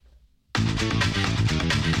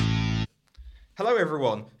Hello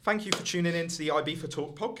everyone, thank you for tuning in to the Ibiza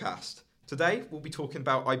Talk podcast. Today we'll be talking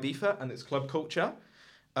about Ibiza and its club culture.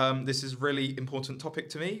 This is a really important topic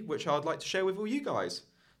to me, which I'd like to share with all you guys.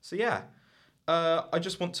 So I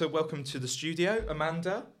just want to welcome to the studio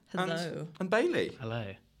Amanda and Bailey. Hello.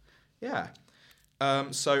 Yeah.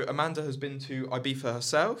 So Amanda has been to Ibiza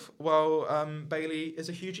herself, while Bailey is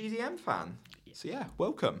a huge EDM fan. So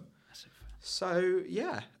welcome. So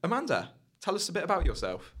Amanda, tell us a bit about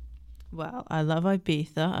yourself. Well, I love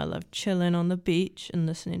Ibiza. I love chilling on the beach and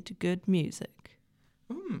listening to good music.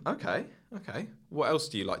 Okay. What else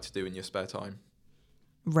do you like to do in your spare time?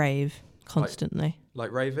 Rave, constantly.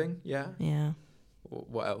 Like raving? Yeah? Yeah.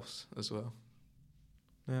 What else as well?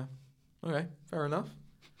 Yeah. Okay, fair enough.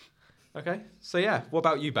 Okay, so what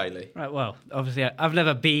about you, Bailey? Right, well, obviously I've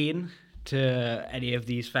never been to any of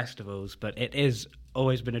these festivals, but it is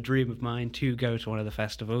always been a dream of mine to go to one of the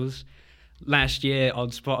festivals. Last year on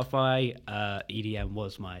Spotify, EDM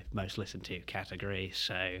was my most listened to category,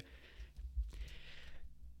 so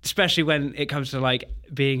especially when it comes to like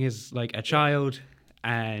being as like a child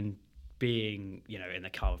and being, in the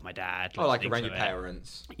car with my dad. Oh, like around your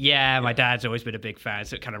parents. Yeah, my dad's always been a big fan,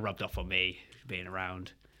 so it kind of rubbed off on me being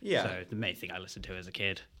around. Yeah. So the main thing I listened to as a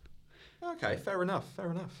kid. Okay, fair enough.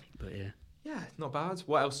 But yeah. Yeah, not bad.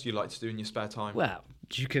 What else do you like to do in your spare time? Well,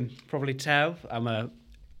 you can probably tell I'm a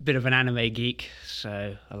bit of an anime geek,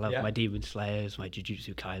 so I love my Demon Slayers, my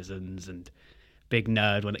Jujutsu Kaisens, and big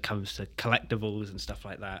nerd when it comes to collectibles and stuff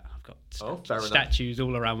like that. I've got statues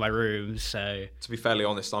all around my room, so... To be fairly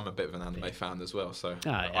honest, I'm a bit of an anime fan as well, so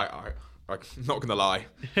I'm not going to lie.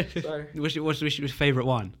 So. What's your favourite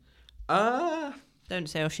one? Don't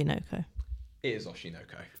say Oshinoko. It is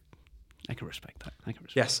Oshinoko. I can respect that.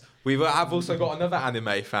 Yes, we have also got another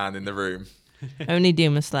anime fan in the room. Only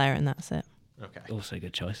Demon Slayer and that's it. Okay. Also a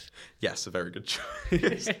good choice. Yes, a very good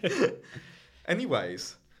choice.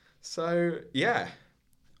 Anyways, so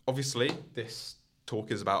obviously this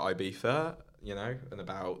talk is about Ibiza, and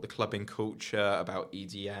about the clubbing culture, about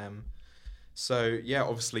EDM. So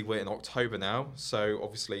obviously we're in October now, so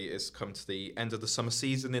obviously it's come to the end of the summer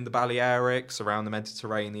season in the Balearics, around the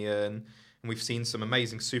Mediterranean, and we've seen some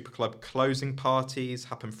amazing super club closing parties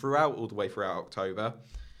happen all the way throughout October.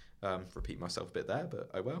 Repeat myself a bit there,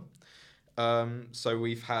 but oh well. So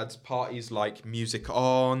we've had parties like Music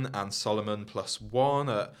On and Solomon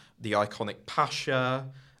 +1 at the iconic Pasha,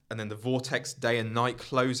 and then the Vortex Day and Night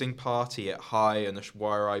closing party at High and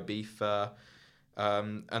Ushuaia Ibiza,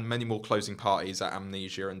 and many more closing parties at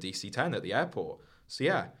Amnesia and DC10 at the airport.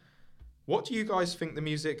 So what do you guys think the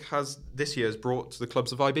music this year has brought to the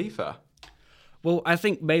clubs of Ibiza? Well, I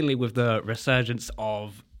think mainly with the resurgence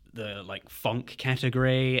of the like funk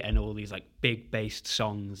category and all these like big based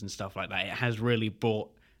songs and stuff like that, it has really brought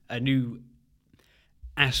a new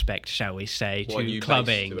aspect, shall we say, to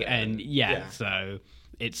clubbing. So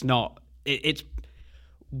it's it's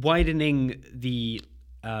widening the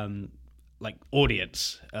like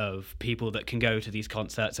audience of people that can go to these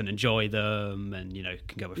concerts and enjoy them, and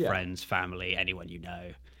can go with friends, family, anyone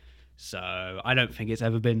So I don't think it's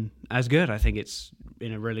ever been as good. I think it's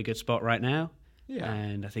in a really good spot right now. Yeah.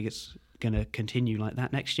 And I think it's going to continue like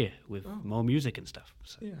that next year with more music and stuff.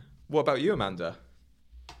 So. Yeah. What about you, Amanda?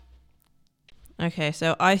 Okay,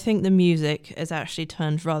 so I think the music has actually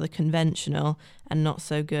turned rather conventional and not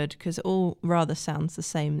so good because it all rather sounds the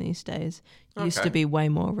same these days. It used to be way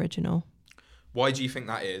more original. Why do you think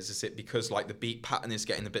that is? Is it because like the beat pattern is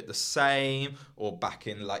getting a bit the same, or back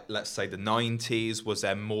in like let's say the 90s, was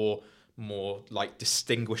there more like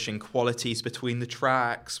distinguishing qualities between the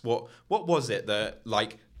tracks? What was it that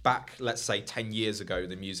like back, let's say 10 years ago,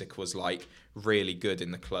 the music was like really good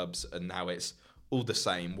in the clubs and now it's all the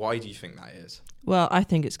same? Why do you think that is? Well, I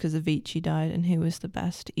think it's because Avicii died and he was the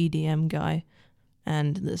best EDM guy,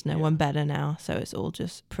 and there's no one better now, so it's all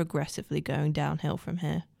just progressively going downhill from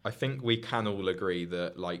here. I think we can all agree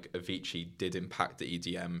that like Avicii did impact the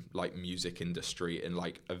EDM like music industry in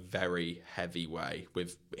like a very heavy way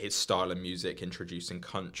with his style of music, introducing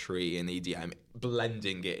country and EDM,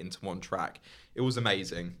 blending it into one track. It was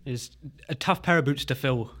amazing. It's a tough pair of boots to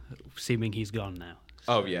fill, seeming he's gone now.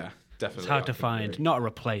 Oh yeah, definitely. It's hard to find, not a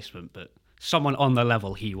replacement, but someone on the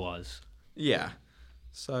level he was. Yeah.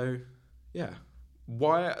 So,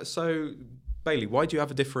 Bailey, why do you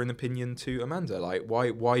have a differing opinion to Amanda? Like,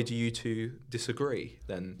 why do you two disagree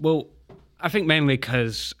then? Well, I think mainly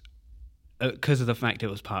because of the fact it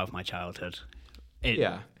was part of my childhood.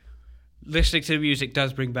 Listening to the music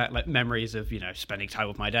does bring back like memories of, spending time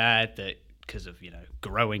with my dad that because of,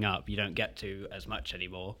 growing up, you don't get to as much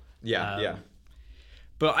anymore.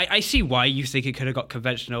 But I see why you think it could have got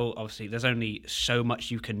conventional. Obviously, there's only so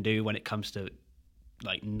much you can do when it comes to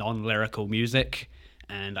like non-lyrical music,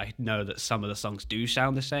 and I know that some of the songs do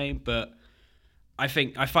sound the same, but I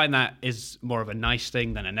find that is more of a nice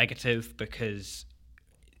thing than a negative, because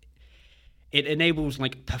it enables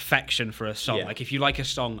like perfection for a song. Yeah. Like if you like a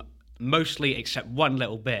song mostly except one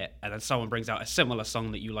little bit, and then someone brings out a similar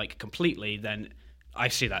song that you like completely, then I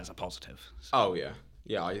see that as a positive. So. Oh yeah.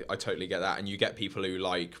 Yeah, I totally get that. And you get people who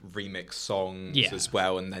like remix songs as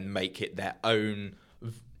well, and then make it their own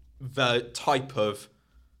type of,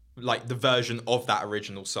 like the version of that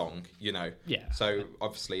original song, you know? Yeah. So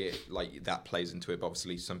obviously like that plays into it, but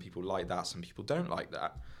obviously some people like that, some people don't like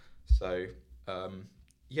that. So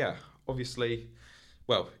yeah, obviously,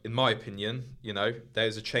 well, in my opinion, you know,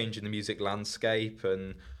 there's a change in the music landscape,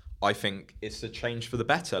 and I think it's a change for the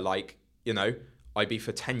better. Like, you know,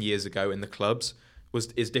 Ibiza 10 years ago in the clubs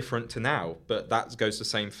is different to now, but that goes the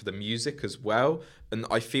same for the music as well. And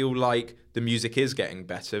I feel like the music is getting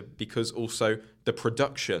better because also the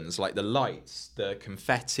productions, like the lights, the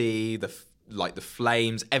confetti, the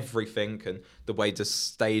flames, everything, and the way the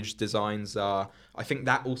stage designs are, I think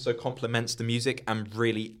that also complements the music and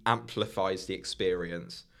really amplifies the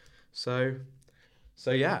experience. So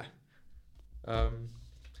yeah,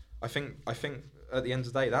 I think at the end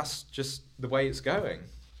of the day, that's just the way it's going.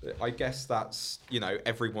 I guess that's, you know,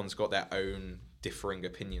 everyone's got their own differing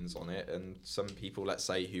opinions on it, and some people, let's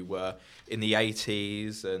say, who were in the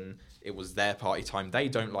 80s and it was their party time, they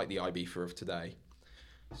don't like the Ibiza of today.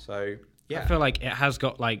 So yeah, I feel like it has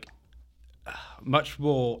got like much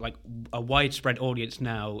more like a widespread audience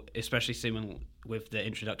now, especially seeming with the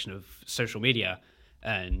introduction of social media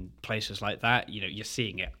and places like that. You know, you're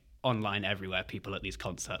seeing it online everywhere, people at these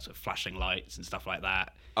concerts with flashing lights and stuff like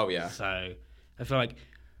that. Oh yeah. So I feel like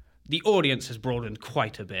the audience has broadened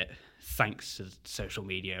quite a bit thanks to social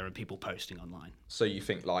media and people posting online. So you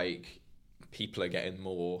think like people are getting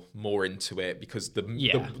more into it because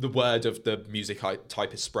the word of the music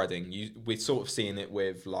type is spreading. We're sort of seeing it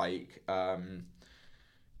with like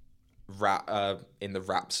rap in the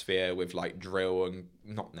rap sphere with like drill and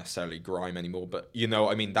not necessarily grime anymore, but you know,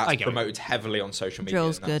 I mean, that's promoted heavily on social media.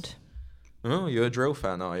 Drill's good. Oh, you're a drill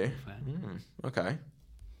fan, are you? Okay,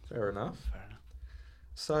 fair enough.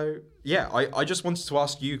 So yeah, I just wanted to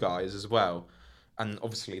ask you guys as well, and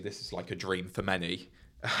obviously this is like a dream for many.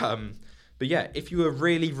 But yeah, if you were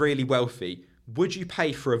really, really wealthy, would you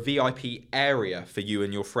pay for a VIP area for you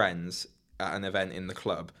and your friends at an event in the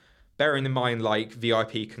club? Bearing in mind, like,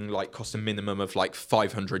 VIP can like cost a minimum of like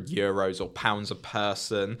 €500 or pounds a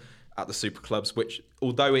person at the super clubs, which,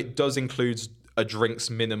 although it does include a drinks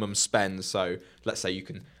minimum spend, so let's say you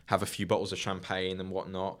can have a few bottles of champagne and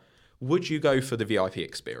whatnot, would you go for the VIP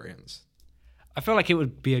experience? I feel like it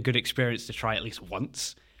would be a good experience to try at least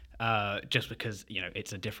once. Just because, you know,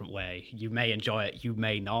 it's a different way. You may enjoy it, you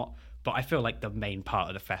may not, but I feel like the main part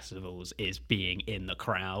of the festivals is being in the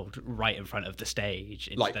crowd right in front of the stage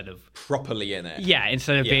instead of properly in it. Yeah,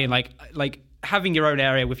 instead of being like having your own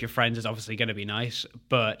area with your friends is obviously going to be nice,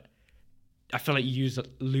 but I feel like you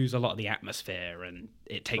lose a lot of the atmosphere and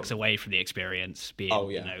it takes away from the experience being,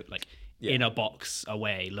 you know, like in a box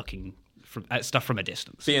away looking at stuff from a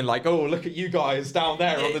distance. Being like, oh, look at you guys down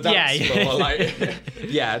there on the dance floor.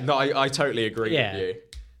 Like, no, I totally agree with you.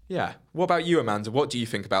 Yeah. What about you, Amanda? What do you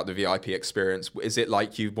think about the VIP experience? Is it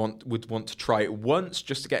like you would want to try it once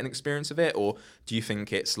just to get an experience of it? Or do you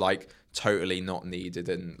think it's like totally not needed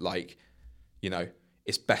and like, you know,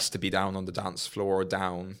 it's best to be down on the dance floor or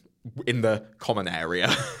down in the common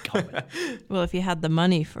area? Well, if you had the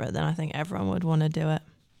money for it, then I think everyone would want to do it.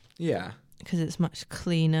 Yeah. Because it's much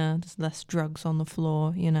cleaner, there's less drugs on the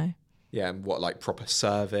floor, you know. Yeah, and what, like proper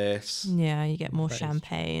service? Yeah, you get more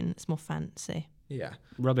champagne, it's more fancy. Yeah.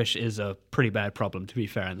 Rubbish is a pretty bad problem, to be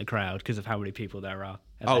fair, in the crowd because of how many people there are.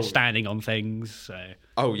 And they're standing on things, so...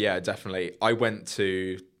 Oh, yeah, definitely. I went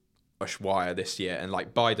to Ushuaia this year, and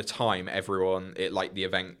like by the time the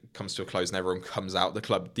event comes to a close and everyone comes out the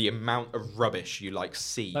club, the amount of rubbish you like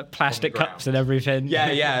see, like plastic cups and everything.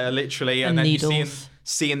 Yeah, literally. And then needles. you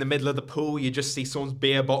see in the middle of the pool, you just see someone's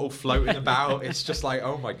beer bottle floating about. It's just like,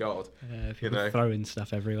 oh my god, people throwing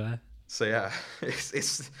stuff everywhere. So yeah,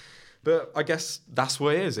 it's but I guess that's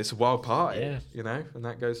what it is. It's a wild party, you know, and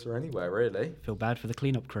that goes for anywhere really. Feel bad for the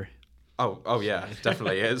cleanup crew. Oh yeah,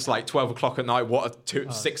 definitely. It's like 12 o'clock at night.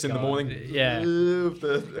 6 in the morning? Yeah.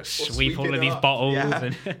 Sweep all of these bottles. Yeah.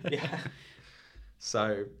 And Yeah.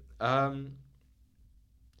 So,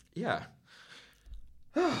 yeah.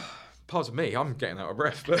 pardon me, I'm getting out of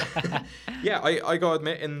breath. But yeah, I gotta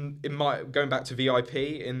admit, in my going back to VIP,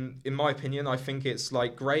 in my opinion, I think it's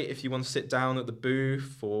like great if you want to sit down at the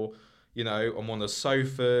booth or, you know, on one of the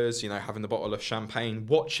sofas, you know, having a bottle of champagne,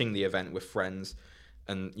 watching the event with friends,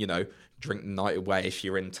 and, you know, drink the night away if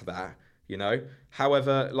you're into that, you know.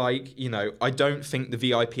 However, like, you know, I don't think the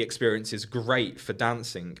VIP experience is great for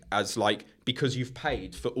dancing, as like, because you've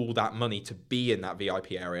paid for all that money to be in that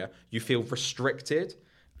VIP area, you feel restricted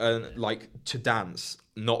and like to dance,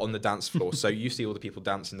 not on the dance floor. So you see all the people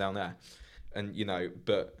dancing down there, and, you know,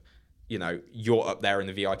 but, you know, you're up there in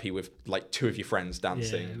the VIP with like two of your friends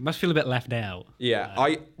dancing. Yeah, it must feel a bit left out. Yeah,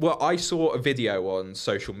 I saw a video on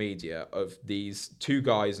social media of these two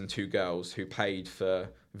guys and two girls who paid for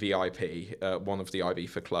VIP, one of the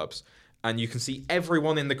Ibiza clubs, and you can see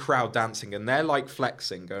everyone in the crowd dancing, and they're like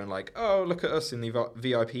flexing, going like, "Oh, look at us in the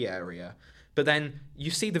VIP area." But then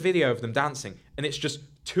you see the video of them dancing, and it's just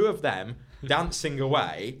two of them dancing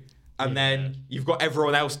away, and then you've got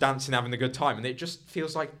everyone else dancing, having a good time, and it just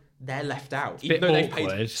feels like they're left out, even though they've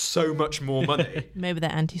paid so much more money. Maybe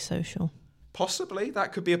they're antisocial. Possibly.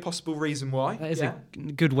 That could be a possible reason why. That is a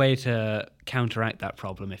good way to counteract that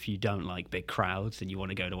problem. If you don't like big crowds and you want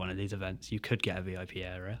to go to one of these events, you could get a VIP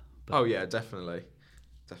area. But... Oh, yeah, definitely.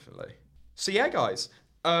 Definitely. So, yeah, guys.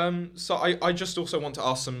 So I just also want to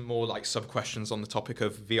ask some more like sub-questions on the topic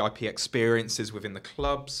of VIP experiences within the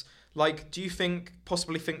clubs. Like, do you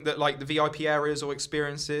possibly think that like the VIP areas or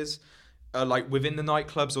experiences like within the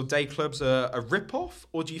nightclubs or day clubs are a rip-off,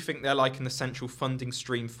 or do you think they're like an essential funding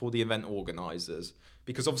stream for the event organisers?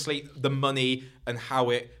 Because obviously the money and how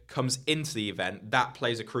it comes into the event, that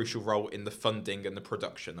plays a crucial role in the funding and the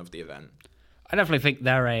production of the event. I definitely think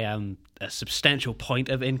they're a substantial point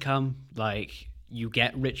of income. Like, you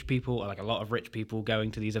get rich people, or like a lot of rich people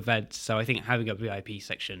going to these events. So I think having a VIP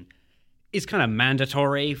section is kind of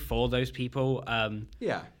mandatory for those people.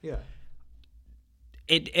 Yeah.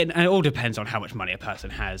 It all depends on how much money a person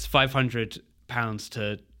has. £500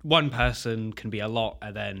 to one person can be a lot,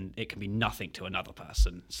 and then it can be nothing to another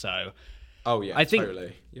person. So, I think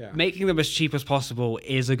totally. Yeah. Making them as cheap as possible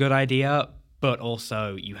is a good idea, but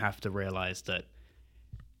also you have to realize that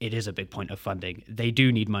it is a big point of funding. They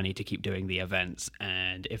do need money to keep doing the events,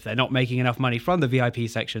 and if they're not making enough money from the VIP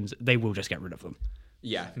sections, they will just get rid of them.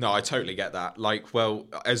 Yeah, no, I totally get that. Like, well,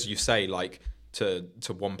 as you say, like, to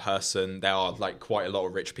one person, there are like quite a lot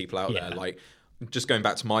of rich people out there. Like, just going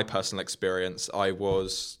back to my personal experience, I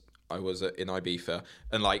was in Ibiza,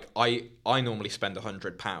 and like I normally spend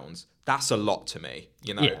 £100. That's a lot to me,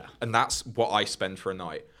 you know, and that's what I spend for a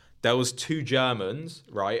night. There was two Germans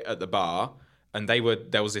right at the bar, and there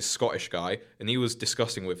was this Scottish guy, and he was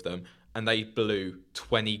discussing with them, and they blew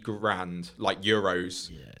 20 grand, like euros,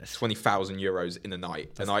 20,000 euros in a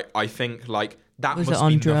night. And I think like that must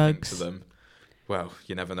be nothing to them. Well,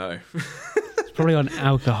 you never know. It's probably on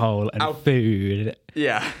alcohol and food.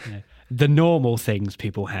 Yeah. The normal things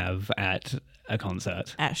people have at a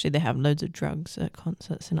concert. Actually, they have loads of drugs at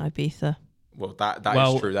concerts in Ibiza. Well, that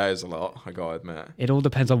is true. There is a lot, I gotta admit. It all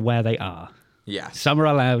depends on where they are. Yeah. Some are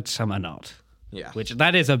allowed, some are not. Yeah. Which,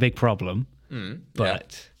 that is a big problem.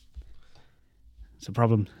 But it's a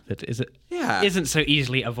problem that isn't so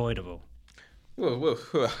easily avoidable. Well,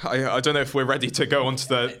 I don't know if we're ready to go on to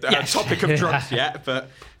the topic of drugs yet, but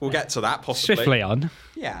we'll get to that possibly. Swiftly on.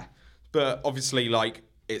 Yeah. But obviously, like,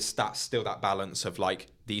 that's still that balance of, like,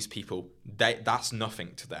 these people, that's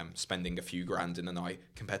nothing to them, spending a few grand in a night,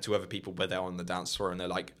 compared to other people where they're on the dance floor and they're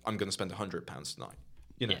like, I'm going to spend £100 tonight.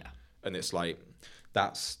 You know? Yeah. And it's like,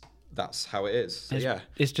 that's how it is. So,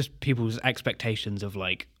 It's just people's expectations of,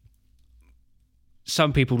 like,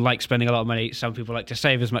 some people like spending a lot of money. Some people like to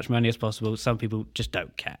save as much money as possible. Some people just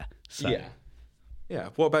don't care. So. Yeah.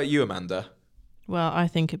 What about you, Amanda? Well, I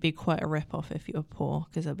think it'd be quite a rip-off if you were poor,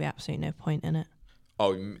 because there'd be absolutely no point in it.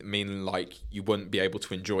 Oh, you mean like you wouldn't be able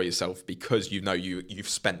to enjoy yourself because you know you've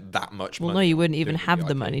spent that much money? Well, no, you wouldn't even have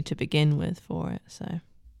the money to begin with for it, so...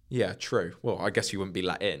 Yeah, true. Well, I guess you wouldn't be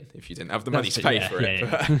let in if you didn't have the money to pay for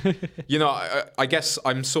it. But, you know, I guess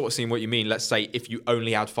I'm sort of seeing what you mean. Let's say if you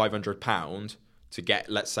only had £500 to get,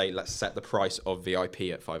 let's set the price of VIP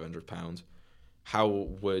at £500, how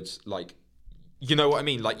would, like, you know what I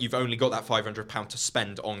mean? Like, you've only got that £500 to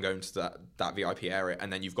spend on going to that VIP area,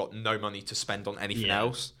 and then you've got no money to spend on anything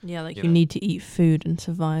else. Yeah, like you need to eat food and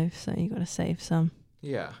survive, so you got to save some.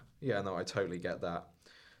 Yeah, no, I totally get that.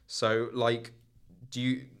 So, like, do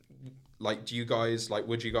you guys, like,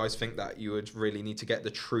 would you guys think that you would really need to get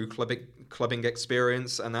the true clubbing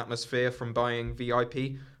experience and atmosphere from buying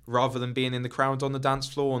VIP? rather than being in the crowd on the dance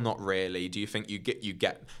floor, or not really? Do you think you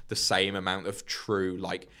get the same amount of true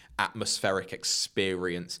like atmospheric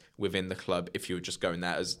experience within the club if you were just going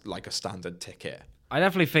there as like a standard ticket? I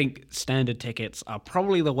definitely think standard tickets are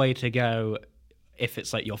probably the way to go if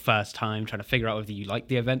it's like your first time trying to figure out whether you like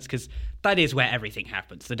the events, because that is where everything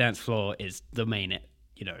happens. The dance floor is the main,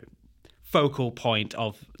 focal point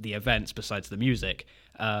of the events besides the music.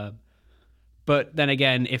 But then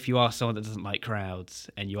again, if you are someone that doesn't like crowds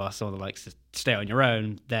and you are someone that likes to stay on your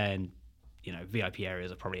own, then, VIP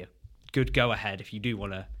areas are probably a good go ahead if you do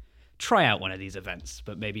want to try out one of these events,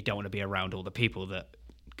 but maybe don't want to be around all the people that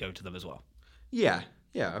go to them as well. Yeah,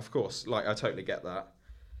 of course. Like, I totally get that.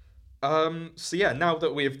 So yeah, now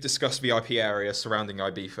that we've discussed VIP areas surrounding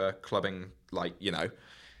Ibiza clubbing, like,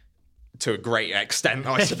 to a great extent,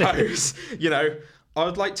 I suppose, I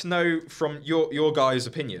would like to know from your guys'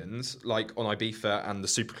 opinions, like on Ibiza and the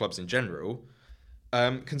super clubs in general,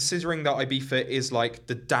 considering that Ibiza is like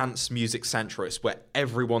the dance music centris where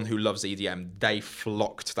everyone who loves EDM, they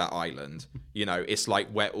flock to that island. It's like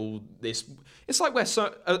where it's like where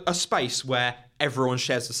a space where everyone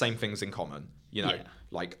shares the same things in common.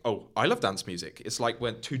 Like, oh, I love dance music. It's like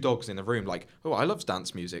when two dogs in a room, like, oh, I love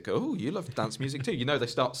dance music. Oh, you love dance music too. They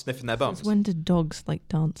start sniffing their bums. Since when did dogs like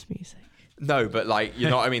dance music? No, but like, you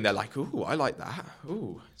know what I mean? They're like, ooh, I like that.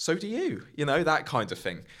 Ooh, so do you. That kind of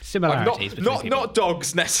thing. Similarities between people. Not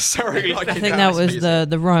dogs necessarily. Like I think that was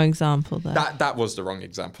the wrong example there. That was the wrong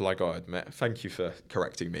example, I gotta admit. Thank you for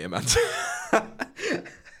correcting me, Amanda.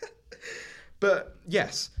 But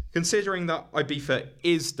yes, considering that Ibiza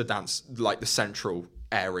is the dance, like the central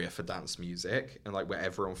area for dance music and like where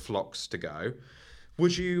everyone flocks to go,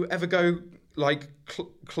 would you ever go like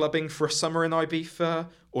clubbing for a summer in Ibiza?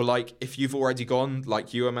 Or like if you've already gone,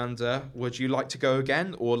 like you, Amanda, would you like to go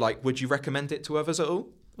again? Or like would you recommend it to others at all?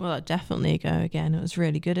 Well, I'd definitely go again. It was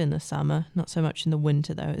really good in the summer. Not so much in the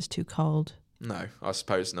winter though, it's too cold. No, I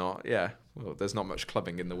suppose not. Yeah. Well, there's not much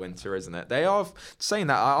clubbing in the winter, isn't it? They are saying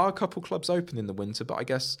that are a couple clubs open in the winter, but I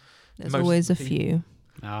guess there's always a few.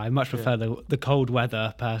 I much prefer the cold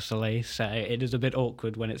weather personally, so it is a bit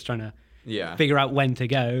awkward when it's trying to figure out when to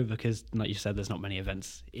go, because like you said, there's not many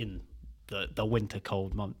events in the winter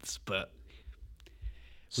cold months, but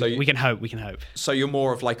so we can hope. So you're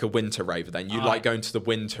more of like a winter raver then? You like going to the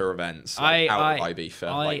winter events out of Ibiza,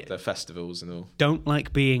 like the festivals and all? Don't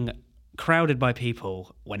like being crowded by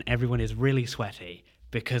people when everyone is really sweaty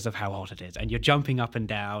because of how hot it is, and you're jumping up and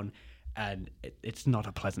down, and it's not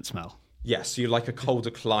a pleasant smell. Yes, you like a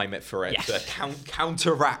colder climate for it to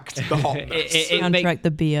counteract the hotness. Counteract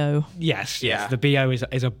the BO. Yes, the BO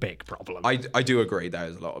is a big problem. I do agree there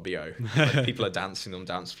is a lot of BO. Like people are dancing on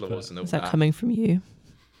dance floors and all that. Is that coming from you?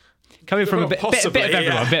 Coming from a bit of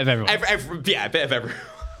everyone. Bit of everyone. A bit of everyone.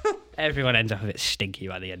 Everyone ends up a bit stinky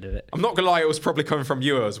by the end of it. I'm not going to lie, it was probably coming from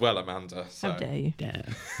you as well, Amanda. So. How dare you? Yeah.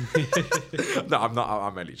 No, I'm not.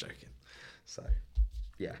 I'm only joking. So,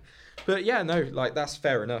 yeah. But yeah, no, like that's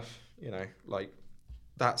fair enough. Like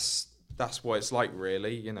that's what it's like,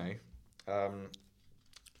 really.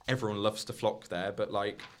 Everyone loves to flock there, but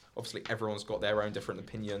like obviously everyone's got their own different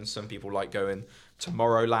opinions. Some people like going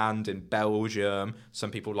Tomorrowland in Belgium. Some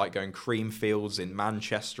people like going Creamfields in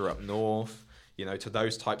Manchester up north. To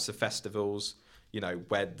those types of festivals,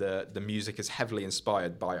 where the music is heavily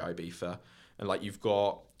inspired by Ibiza. And like you've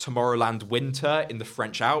got Tomorrowland Winter in the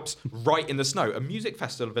French Alps, right in the snow. A music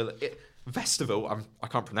festival, I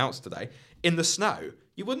can't pronounce today, in the snow.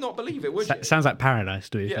 You would not believe it, would you? Sounds like paradise,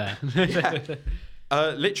 to be fair. Yeah.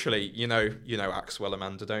 Literally, you know Axwell,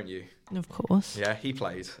 Amanda, don't you? Of course. Yeah, he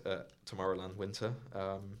played at Tomorrowland Winter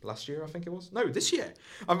last year, I think it was. No, this year.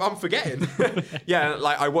 I'm forgetting. Yeah,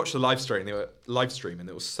 like I watched the live stream and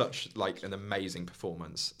it was such like an amazing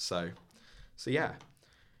performance. So yeah.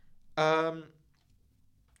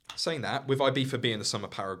 Saying that, with Ibiza being the summer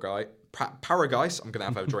paradise, I'm going to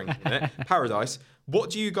have a drink in a minute. Paradise. What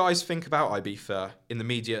do you guys think about Ibiza in the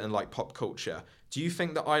media and like pop culture? Do you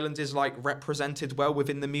think the island is like represented well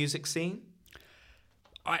within the music scene?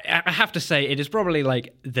 I have to say it is probably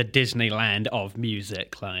like the Disneyland of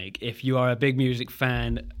music. Like if you are a big music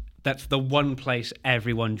fan, that's the one place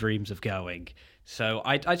everyone dreams of going. So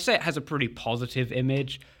I'd say it has a pretty positive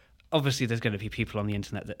image. Obviously, there's going to be people on the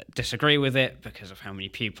internet that disagree with it because of how many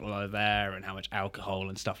people are there and how much alcohol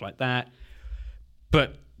and stuff like that.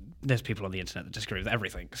 But there's people on the internet that disagree with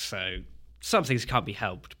everything. So some things can't be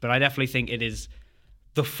helped. But I definitely think it is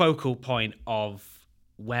the focal point of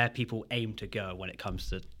where people aim to go when it comes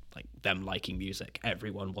to like them liking music.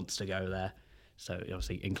 Everyone wants to go there. So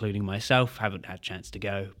obviously, including myself, haven't had a chance to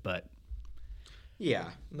go, but Yeah,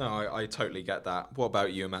 no, I totally get that. What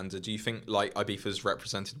about you, Amanda? Do you think like Ibiza's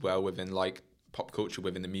represented well within like pop culture,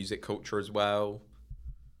 within the music culture as well?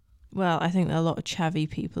 Well, I think that a lot of chavvy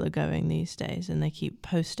people are going these days, and they keep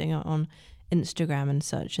posting it on Instagram and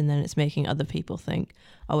such, and then it's making other people think,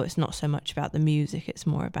 oh, it's not so much about the music, it's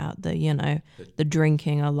more about the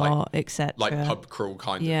drinking a lot, etc. Like pub crawl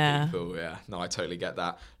kind of people. Yeah, no, I totally get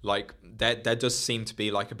that. Like there does seem to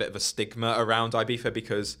be like a bit of a stigma around Ibiza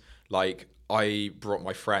because like I brought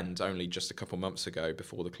my friend only just a couple months ago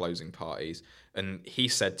before the closing parties, and he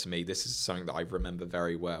said to me, this is something that I remember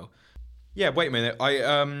very well. Yeah, wait a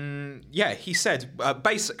minute. He said,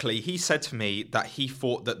 basically, he said to me that he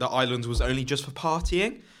thought that the island was only just for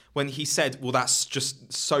partying, when he said, well, that's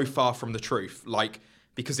just so far from the truth. Like,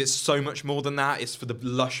 because it's so much more than that. It's for the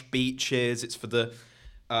lush beaches. It's for the,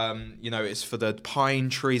 it's for the pine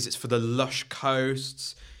trees. It's for the lush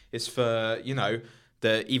coasts. It's for, even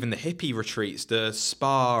the hippie retreats, the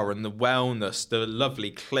spa and the wellness, the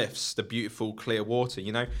lovely cliffs, the beautiful clear water,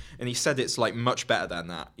 And he said it's like much better than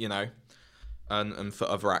that, And for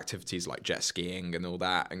other activities like jet skiing and all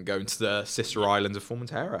that, and going to the sister islands of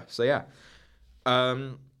Formentera. So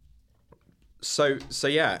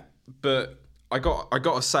yeah, But I got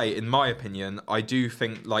to say, in my opinion, I do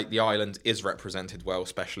think like the island is represented well,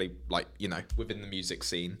 especially like within the music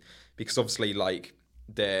scene, because obviously like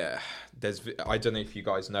there's I don't know if you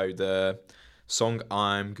guys know the song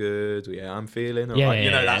 "I'm Good, Yeah, I'm Feeling."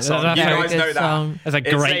 Yeah, that song. That's you a guys know song. that. It's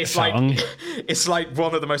a great song. It's like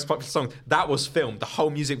one of the most popular songs. That was filmed. The whole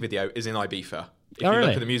music video is in Ibiza. If you really?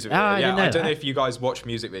 look at the music video, I I don't know if you guys watch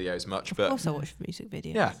music videos much, but Of course I watch music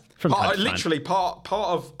videos. yeah, From time to time. part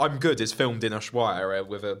of "I'm Good" is filmed in Ushuaia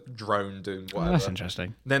with a drone doing whatever. Oh, that's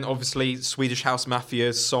interesting. Then obviously Swedish House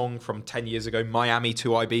Mafia's song from 10 years ago, "Miami to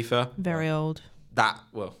Ibiza." Very old.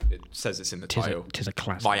 It says it's in the title. Tis a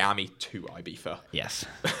classic. Miami to Ibiza. Yes.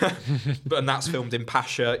 And that's filmed in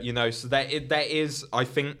Pasha, so there is, I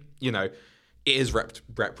think, it is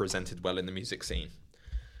represented well in the music scene.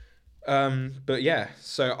 But yeah,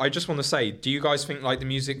 so I just want to say, do you guys think like the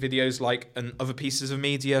music videos, like, and other pieces of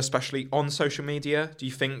media, especially on social media, do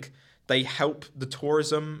you think they help the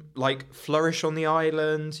tourism like flourish on the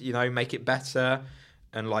island, make it better?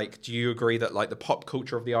 And like, do you agree that like the pop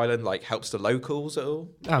culture of the island like helps the locals at all?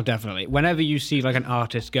 Oh, definitely. Whenever you see like an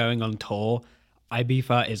artist going on tour,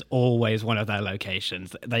 Ibiza is always one of their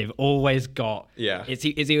locations. They've always got. Yeah. It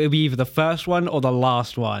will be either the first one or the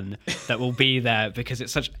last one that will be there, because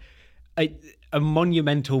it's such a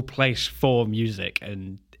monumental place for music,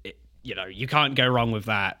 and you can't go wrong with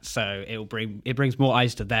that. So it brings more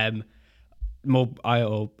eyes to them, more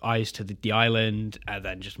eyes to the island, and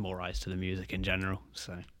then just more eyes to the music in general.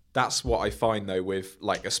 So that's what I find though with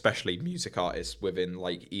like especially music artists within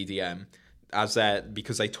like EDM,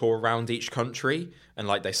 because they tour around each country, and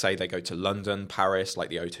like they say they go to London, Paris, like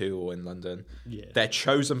the O2 or in London. Yeah. Their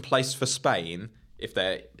chosen place for Spain, if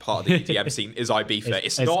they're part of the EDM scene, is Ibiza.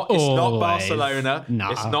 It's not Barcelona.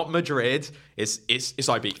 Nah. It's not Madrid. It's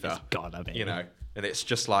Ibiza. It's gotta be. And it's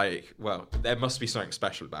just like, well, there must be something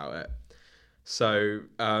special about it. So,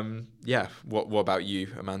 what about you,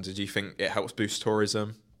 Amanda? Do you think it helps boost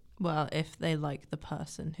tourism? Well, if they like the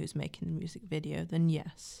person who's making the music video, then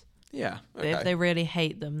yes. Yeah. Okay. But if they really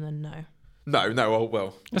hate them, then no. No,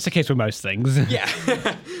 well. That's the case with most things. Yeah.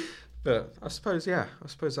 But I suppose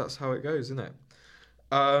that's how it goes, isn't it?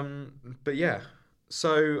 But yeah.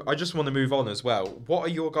 So I just want to move on as well. What are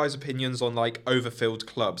your guys' opinions on like overfilled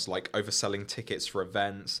clubs, like overselling tickets for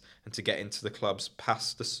events and to get into the clubs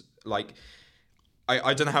past this, like,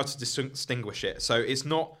 I don't know how to distinguish it. So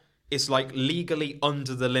it's like legally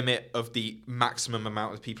under the limit of the maximum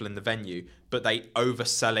amount of people in the venue, but they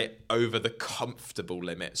oversell it over the comfortable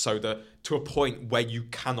limit. So to a point where you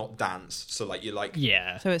cannot dance. So like you're like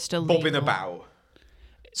So it's still bobbing legal. about.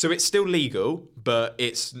 So it's still legal, but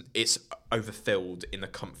it's overfilled in the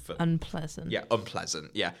comfort. Unpleasant. Yeah,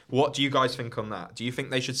 unpleasant. Yeah. What do you guys think on that? Do you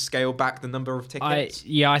think they should scale back the number of tickets?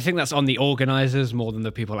 I think that's on the organisers more than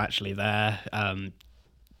the people actually there.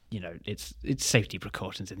 It's safety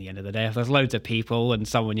precautions in the end of the day. If there's loads of people and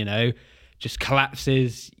someone, just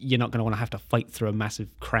collapses, you're not going to want to have to fight through a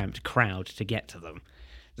massive cramped crowd to get to them.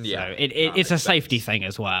 Yeah. So it's a safety thing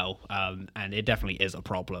as well. And it definitely is a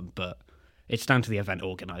problem, but it's down to the event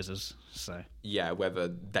organisers. So yeah, whether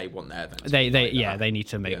they want their events. They need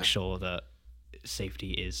to make sure that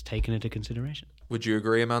safety is taken into consideration. Would you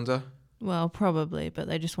agree, Amanda? Well, probably, but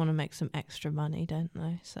they just want to make some extra money, don't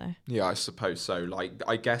they? So yeah, I suppose so. Like,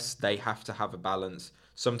 I guess they have to have a balance.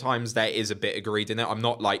 Sometimes there is a bit of greed in it. I'm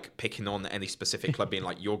not like picking on any specific club being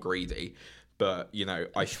like, you're greedy, but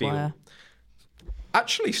I feel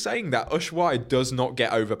Actually, saying that, Ushuaia does not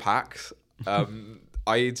get overpacked.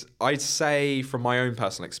 I'd say from my own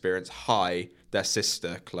personal experience, High, their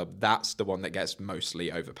sister club, that's the one that gets mostly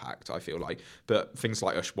overpacked, I feel like. But things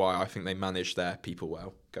like Ushuaia, I think they manage their people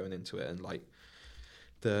well going into it, and like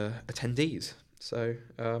the attendees. So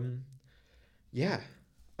yeah,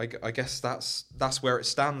 I guess that's where it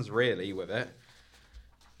stands really with it.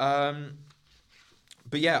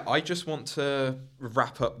 But yeah, I just want to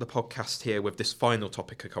wrap up the podcast here with this final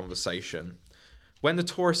topic of conversation. When the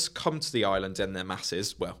tourists come to the island in their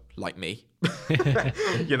masses, well, like me,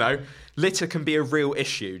 you know, litter can be a real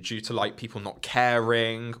issue due to like people not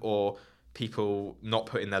caring or people not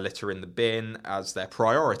putting their litter in the bin as their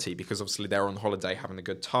priority because obviously they're on holiday having a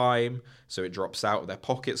good time, so it drops out of their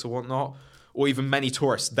pockets or whatnot. Or even many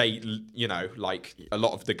tourists, they, you know, like a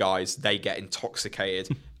lot of the guys, they get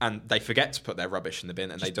intoxicated and they forget to put their rubbish in the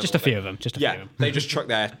bin, and they don't. Just a few of them. Just a few of them. They just chuck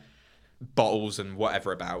their bottles and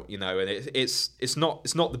whatever about, you know, and it's not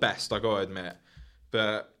the best, I gotta admit.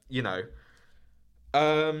 But you know,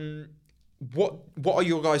 what are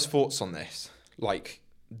your guys' thoughts on this? Like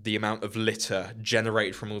the amount of litter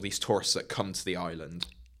generated from all these tourists that come to the island.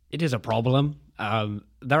 It is a problem.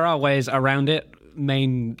 There are ways around it,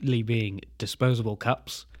 mainly being disposable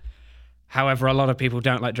cups. However, a lot of people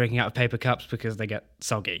don't like drinking out of paper cups because they get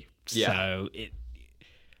soggy. Yeah. So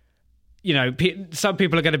you know, some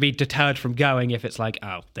people are going to be deterred from going if it's like,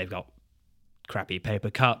 oh, they've got crappy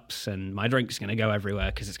paper cups and my drink's going to go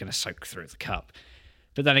everywhere because it's going to soak through the cup.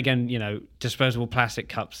 But then again, you know, disposable plastic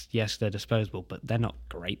cups, yes, they're disposable, but they're not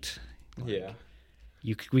great. Yeah.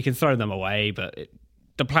 We can throw them away, but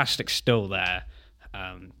the plastic's still there.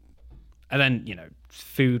 And then, you know,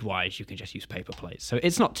 food-wise, you can just use paper plates. So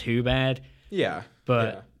it's not too bad. Yeah.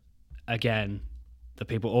 But again, the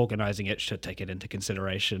people organising it should take it into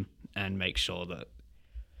consideration and make sure that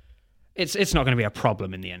it's not going to be a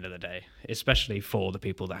problem in the end of the day, especially for the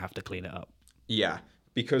people that have to clean it up. Yeah,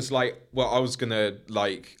 because like, well, I was gonna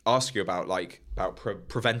like ask you about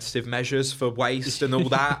preventative measures for waste and all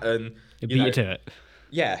that, and beat you to it.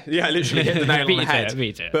 Yeah, literally hit the nail on the head.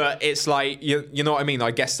 Beat it. But it's like you know what I mean.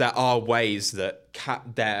 I guess there are ways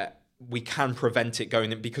that we can prevent it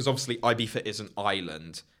going in, because obviously Ibiza is an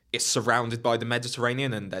island. It's surrounded by the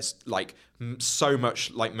Mediterranean, and there's like so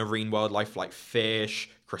much like marine wildlife, like fish,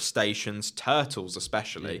 crustaceans, turtles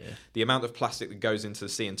especially. Yeah. The amount of plastic that goes into the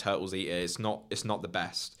sea and turtles eat it, it's not the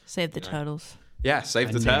best. Save the turtles. Yeah,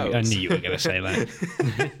 save the turtles. I knew you were going to say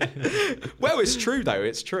that. Well, it's true though.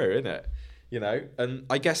 It's true, isn't it? You know, and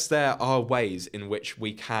I guess there are ways in which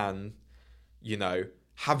we can, you know,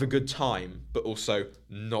 have a good time, but also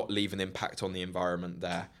not leave an impact on the environment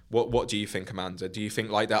there. What do you think, Amanda? Do you think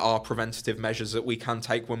like there are preventative measures that we can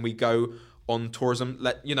take when we go on tourism?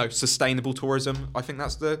 Sustainable tourism, I think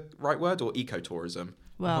that's the right word, or ecotourism?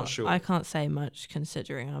 Well, I'm not sure. I can't say much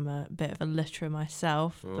considering I'm a bit of a litterer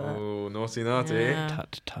myself. Oh, naughty. Yeah.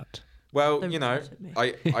 Tut. Well, you know,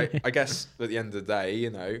 I guess at the end of the day, you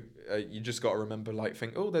know, you just got to remember, like,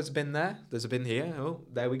 think, oh, there's a bin there, there's a bin here, oh,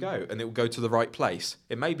 there we go. And it will go to the right place.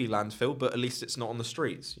 It may be landfill, but at least it's not on the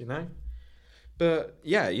streets, you know? But,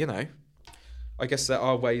 yeah, you know, I guess there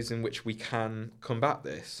are ways in which we can combat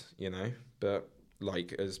this, you know? But,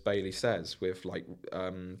 like, as Bailey says, with, like,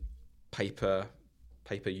 paper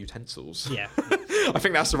utensils. Yeah. I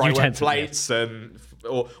think that's the right word. Plates and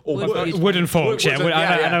or wooden forks.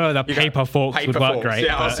 I know the paper forks would work great.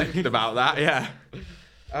 Yeah, I was thinking about that. Yeah.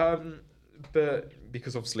 But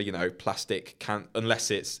because obviously, you know, plastic can,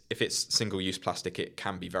 if it's single-use plastic, it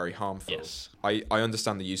can be very harmful. Yes. I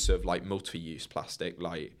understand the use of like multi-use plastic,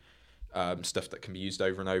 like stuff that can be used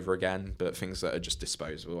over and over again, but things that are just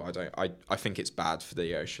disposable, I think it's bad for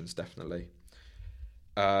the oceans, definitely.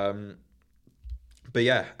 But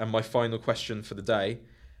yeah, and my final question for the day,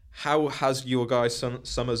 how has your guys'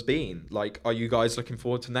 summers been? Like, are you guys looking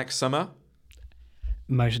forward to next summer?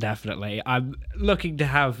 Most definitely. I'm looking to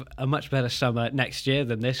have a much better summer next year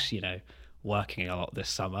than this, you know, working a lot this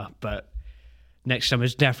summer. But next summer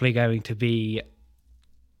is definitely going to be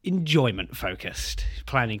enjoyment focused.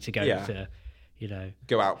 Planning to go to, you know,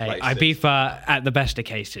 go out places. Ibiza at the best of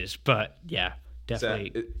cases. But yeah,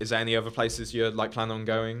 definitely. Is there any other places you're like planning on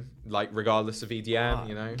going, like regardless of EDM,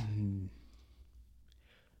 you know?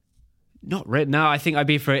 Not really. No, I think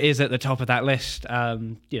Ibiza is at the top of that list.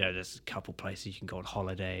 You know, there's a couple places you can go on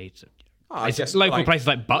holiday. I guess local places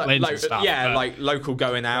like Butlins and stuff. Yeah, like local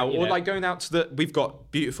going out, or like going out to we've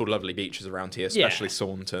got beautiful, lovely beaches around here, especially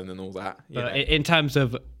Saunton and all that. But in terms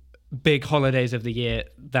of big holidays of the year,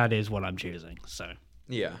 that is what I'm choosing. So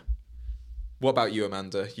yeah. What about you,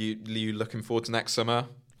 Amanda? You looking forward to next summer?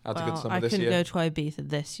 Had a good summer I this couldn't year? go to Ibiza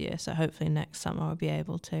this year, so hopefully next summer I'll be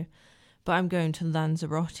able to. But I'm going to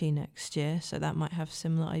Lanzarote next year, so that might have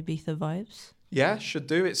similar Ibiza vibes. Yeah, should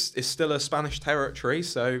do. It's still a Spanish territory,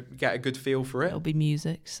 so get a good feel for it. It'll be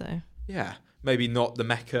music, so. Yeah, maybe not the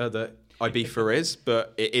Mecca that Ibiza is,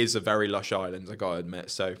 but it is a very lush island, I gotta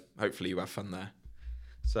admit. So hopefully you have fun there.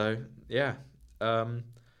 So yeah,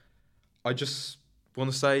 I just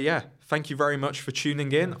want to say thank you very much for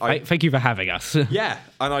tuning in. Thank you for having us. Yeah,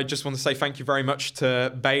 and I just want to say thank you very much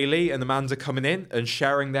to Bailey and Amanda coming in and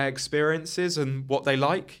sharing their experiences and what they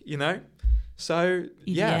like. So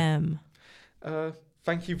yeah, EDM.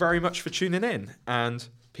 thank you very much for tuning in, and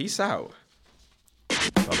peace out.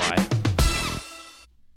 Bye-bye.